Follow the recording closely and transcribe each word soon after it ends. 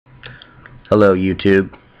Hello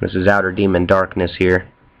YouTube, this is Outer Demon Darkness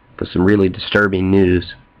here with some really disturbing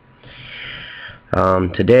news.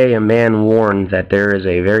 Today a man warned that there is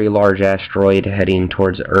a very large asteroid heading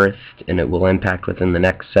towards Earth and it will impact within the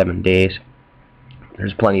next 7 days.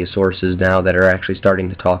 There's plenty of sources now that are actually starting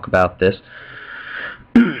to talk about this.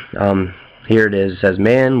 Here it is. It says,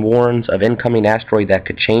 man warns of incoming asteroid that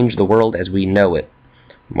could change the world as we know it.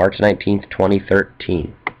 March 19th,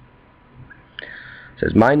 2013.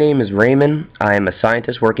 Says, my name is Raymond. I am a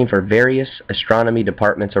scientist working for various astronomy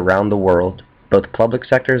departments around the world, both public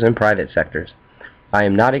sectors and private sectors. I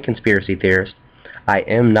am not a conspiracy theorist. I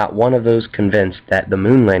am not one of those convinced that the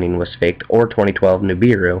moon landing was faked or 2012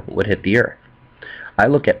 Nibiru would hit the Earth. I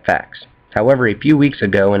look at facts. However, a few weeks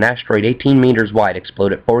ago, an asteroid 18 meters wide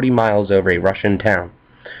exploded 40 miles over a Russian town.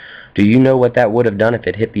 Do you know what that would have done if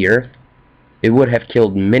it hit the Earth? It would have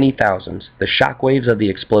killed many thousands. The shockwaves of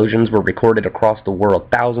the explosions were recorded across the world,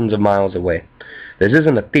 thousands of miles away. This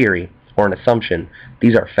isn't a theory or an assumption.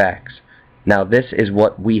 These are facts. Now this is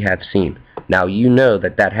what we have seen. Now you know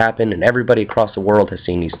that that happened, and everybody across the world has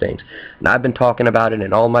seen these things. And I've been talking about it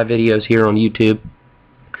in all my videos here on YouTube,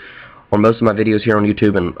 or most of my videos here on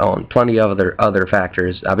YouTube, and on plenty of other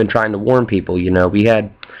factors. I've been trying to warn people. You know, we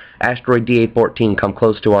had asteroid D814 come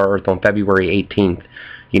close to our Earth on February 18th.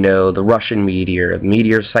 You know, the Russian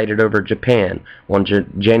meteor sighted over Japan on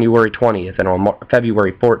January 20th, and on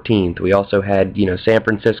February 14th. We also had, you know, San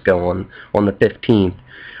Francisco on the 15th.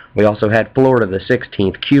 We also had Florida the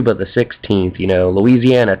 16th, Cuba the 16th, you know,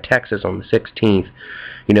 Louisiana, Texas on the 16th.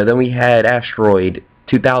 You know, then we had asteroid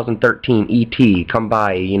 2013 E.T. come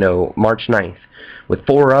by, you know, March 9th, with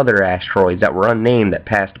 4 other asteroids that were unnamed that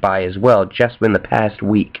passed by as well just in the past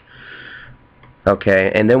week.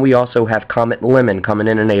 Okay, and then we also have Comet Lemon coming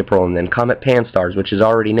in April, and then Comet Pan-STARRS, which is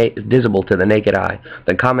already visible to the naked eye.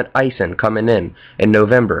 Then Comet Ison coming in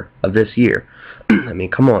November of this year. I mean,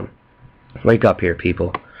 come on. Wake up here,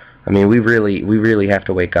 people. I mean, we really have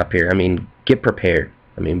to wake up here. I mean, get prepared.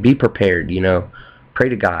 I mean, be prepared, you know. Pray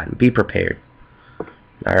to God and be prepared.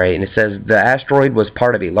 Alright, and it says, the asteroid was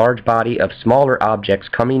part of a large body of smaller objects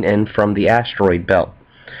coming in from the asteroid belt.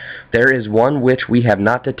 There is one which we have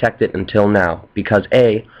not detected until now, because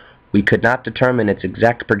A, we could not determine its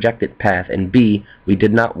exact projected path, and B, we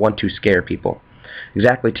did not want to scare people.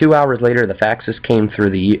 Exactly 2 hours later, the faxes came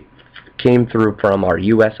through from our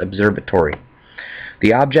U.S. observatory.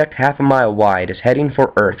 The object, half a mile wide, is heading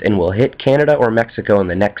for Earth and will hit Canada or Mexico in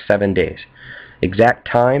the next 7 days. Exact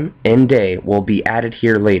time and day will be added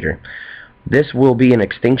here later. This will be an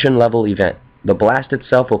extinction-level event. The blast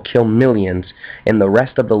itself will kill millions, and the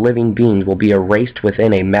rest of the living beings will be erased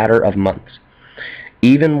within a matter of months.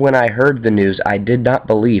 Even when I heard the news, I did not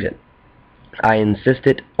believe it. I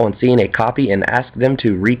insisted on seeing a copy and asked them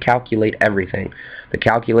to recalculate everything. The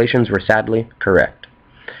calculations were sadly correct.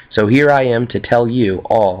 So here I am to tell you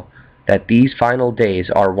all that these final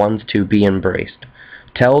days are ones to be embraced.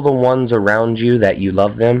 Tell the ones around you that you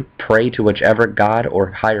love them. Pray to whichever God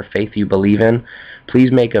or higher faith you believe in.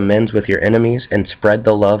 Please make amends with your enemies and spread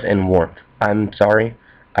the love and warmth. I'm sorry,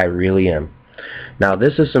 I really am. Now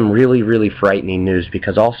this is some really frightening news,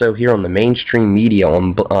 because also here on the mainstream media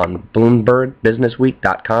on Bloomberg,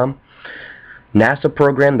 BusinessWeek.com, NASA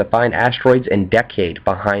program to find asteroids in decade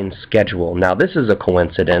behind schedule. Now this is a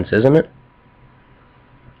coincidence, isn't it?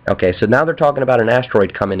 Okay, so now they're talking about an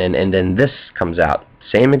asteroid coming in, and then this comes out.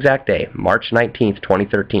 Same exact day, March 19th,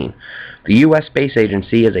 2013. The U.S. Space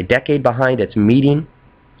Agency is a decade behind in meeting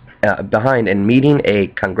a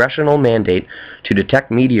congressional mandate to detect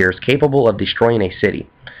meteors capable of destroying a city.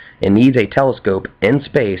 It needs a telescope in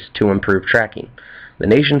space to improve tracking, the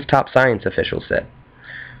nation's top science official said.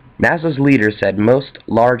 NASA's leaders said most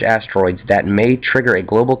large asteroids that may trigger a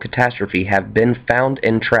global catastrophe have been found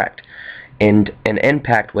and tracked, and an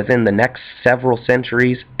impact within the next several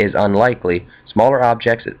centuries is unlikely. Smaller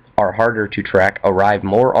objects are harder to track, arrive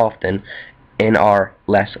more often, and are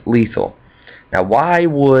less lethal. Now, why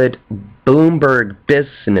would Bloomberg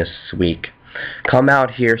Business Week come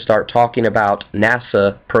out here, start talking about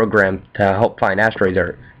NASA program to help find asteroids?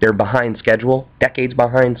 They're behind schedule, decades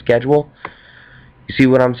behind schedule. You see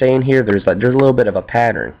what I'm saying here? There's a little bit of a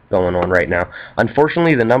pattern going on right now.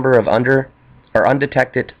 Unfortunately, the number of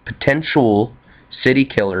undetected potential city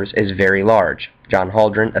killers is very large. John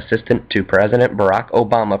Holdren, assistant to President Barack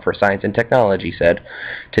Obama for Science and Technology, said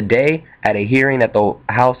today at a hearing at the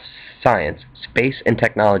House Science, Space and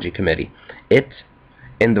Technology Committee. It's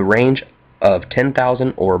in the range of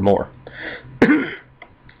 10,000 or more.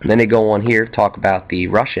 Then they go on here to talk about the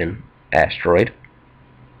Russian asteroid.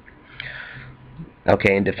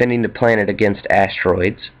 Okay, and defending the planet against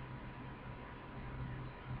asteroids.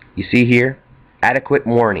 You see here, adequate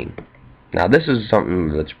warning. Now this is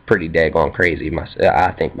something that's pretty daggone crazy,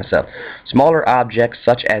 I think myself. Smaller objects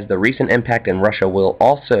such as the recent impact in Russia will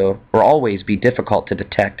always be difficult to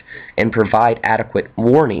detect and provide adequate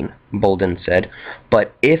warning, Bolden said.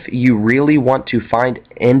 But if you really want to find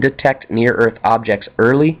and detect near-Earth objects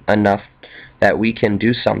early enough that we can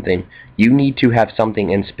do something, you need to have something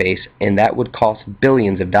in space, and that would cost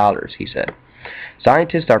billions of dollars, he said.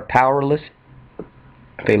 Scientists are powerless.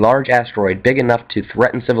 A large asteroid big enough to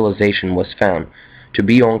threaten civilization was found to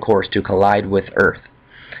be on course to collide with Earth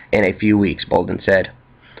in a few weeks, Bolden said.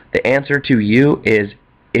 The answer to you is,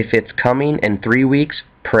 if it's coming in 3 weeks,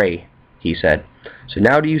 pray, he said. So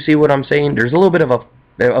now do you see what I'm saying? There's a little bit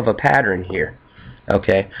of a pattern here.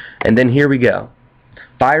 Okay, and then here we go.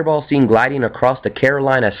 Fireball seen gliding across the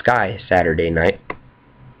Carolina sky Saturday night.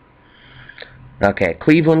 Okay,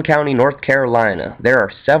 Cleveland County, North Carolina. There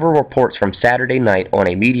are several reports from Saturday night on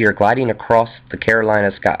a meteor gliding across the Carolina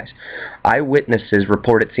skies. Eyewitnesses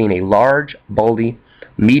reported seeing a large, bulgy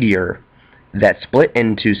meteor that split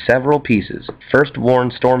into several pieces. First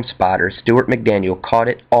warned storm spotter Stuart McDaniel caught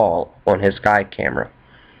it all on his sky camera.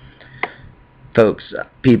 Folks,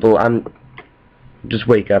 people, just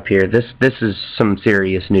wake up here. This is some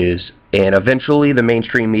serious news. And eventually the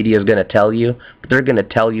mainstream media is going to tell you, but they're going to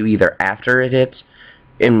tell you either after it hits,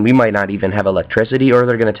 and we might not even have electricity, or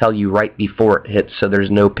they're going to tell you right before it hits so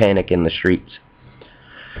there's no panic in the streets.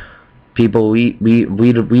 People, we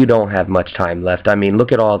don't have much time left. I mean,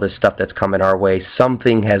 look at all this stuff that's coming our way.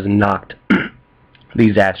 Something has knocked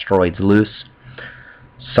these asteroids loose.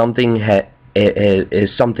 Something's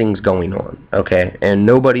going on, okay? And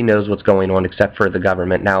nobody knows what's going on except for the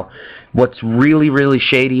government. Now, what's really, really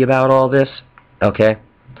shady about all this, okay?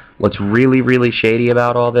 What's really, really shady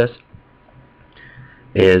about all this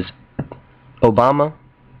is Obama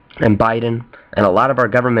and Biden and a lot of our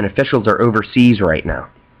government officials are overseas right now.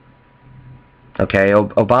 Okay,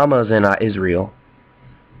 Obama's in Israel,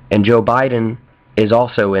 and Joe Biden is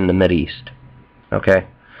also in the Mideast. Okay?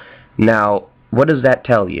 Now, what does that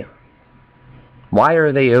tell you? Why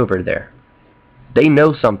are they over there? They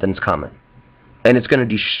know something's coming, and it's going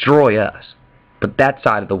to destroy us. But that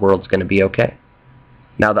side of the world's going to be okay.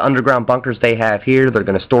 Now, the underground bunkers they have here, they're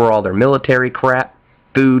going to store all their military crap,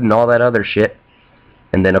 food, and all that other shit.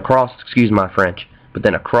 And then across, excuse my French, but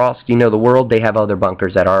then across, the world, they have other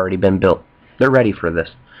bunkers that have already been built. They're ready for this.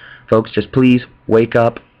 Folks, just please wake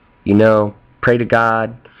up, pray to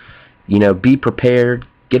God, be prepared.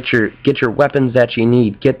 Get your weapons that you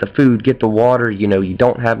need. Get the food, get the water. You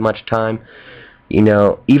don't have much time.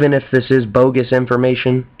 Even if this is bogus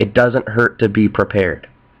information, it doesn't hurt to be prepared.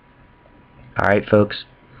 Alright, folks.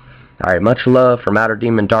 Alright, much love from Outer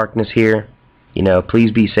Demon Darkness here.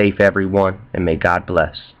 Please be safe, everyone, and may God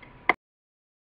bless.